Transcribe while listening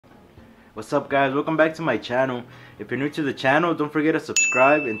What's up guys, welcome back to my channel. If you're new to the channel, don't forget to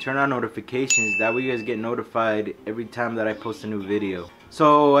subscribe and turn on notifications. That way you guys get notified every time that I post a new video.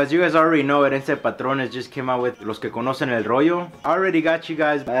 So as you guys already know, Herencia De Patrones just came out with Los que conocen el rollo. I already got you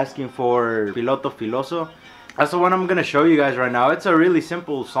guys asking for Piloto Filoso. That's the one I'm gonna show you guys right now. It's a really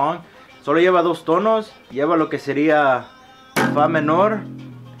simple song. Solo lleva dos tonos. Lleva lo que sería Fa menor,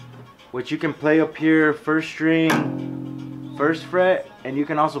 which you can play up here, first string, first fret, and you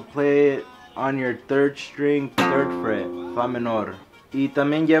can also play it on your third string, third fret, Fa menor. Y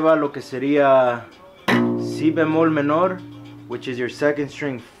también lleva lo que sería Si bemol menor, which is your second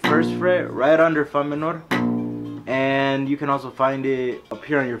string, first fret, right under Fa menor. And you can also find it up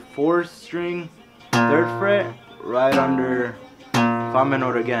here on your fourth string, third fret, right under Fa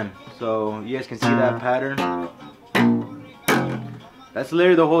menor again. So you guys can see that pattern. That's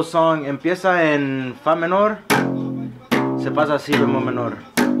literally the whole song. Empieza en Fa menor, se pasa a Si bemol menor,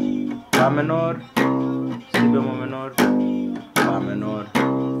 Fa menor, Si bemol menor, Fa menor,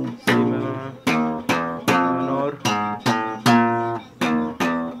 Si bemol menor.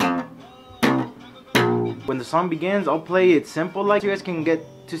 When the song begins, I'll play it simple, like you guys can get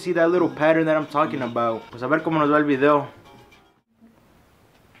to see that little pattern that I'm talking about. Pues a ver cómo nos va el video.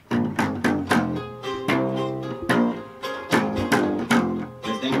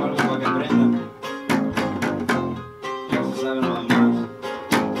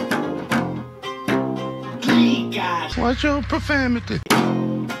 Watch your profanity.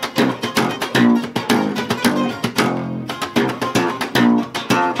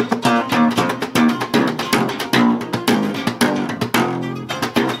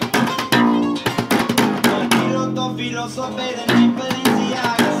 Piloto filoso, pero no impediría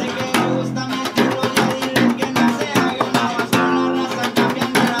que sé que me gusta mi estilo, ya diré que no se haga una basura, raza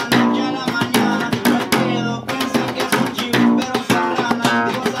cambian de la noche a la mañana. No quedo, piensan que son chivos, pero son ranas.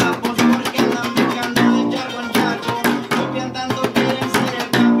 Digo sapos porque andan brincando de charco en charco. Copian tanto, quieren ser el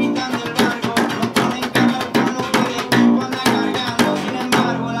capitán del barco. No pueden cargar con lo que de equipo anda cargando. Sin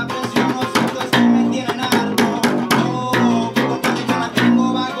embargo, la presión no siento, es que me tienen harto. Oh, porque yo la tengo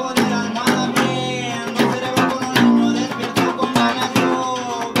bajo de la almohada bien. No cerebro con un niño despierto con ganas de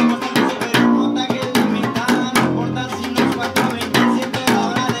oh. Vemos tan super nota que limitada. No importa si no es 4:27 la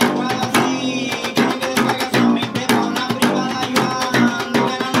hora adecuada. Sí, quieren que descargue su mente pa' una privada. Yo ando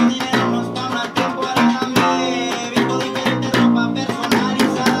ganando dinero, no es pa' una temporada. Me visto diferente, ropa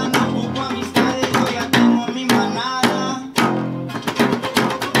personalizada. No ocupo amistades, yo ya tengo mi manada.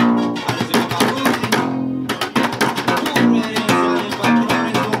 Parece que pa' dulce. Herencia de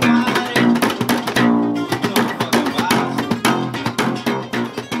patrones, compadre.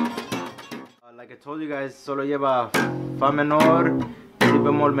 Like I told you guys, solo lleva Fa menor, Si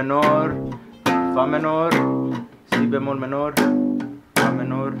bemol menor, Fa menor, Si bemol menor, Fa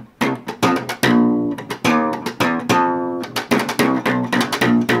menor.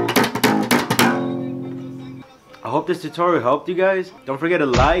 I hope this tutorial helped you guys. Don't forget to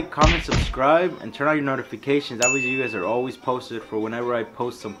like, comment, subscribe, and turn on your notifications. That way you guys are always posted for whenever I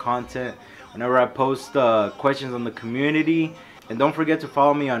post some content, whenever I post questions on the community. And don't forget to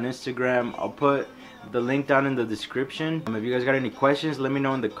follow me on Instagram. I'll put the link down in the description. If you guys got any questions, let me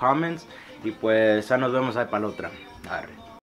know in the comments. Y pues, ya nos vemos ahí para la otra. Arre.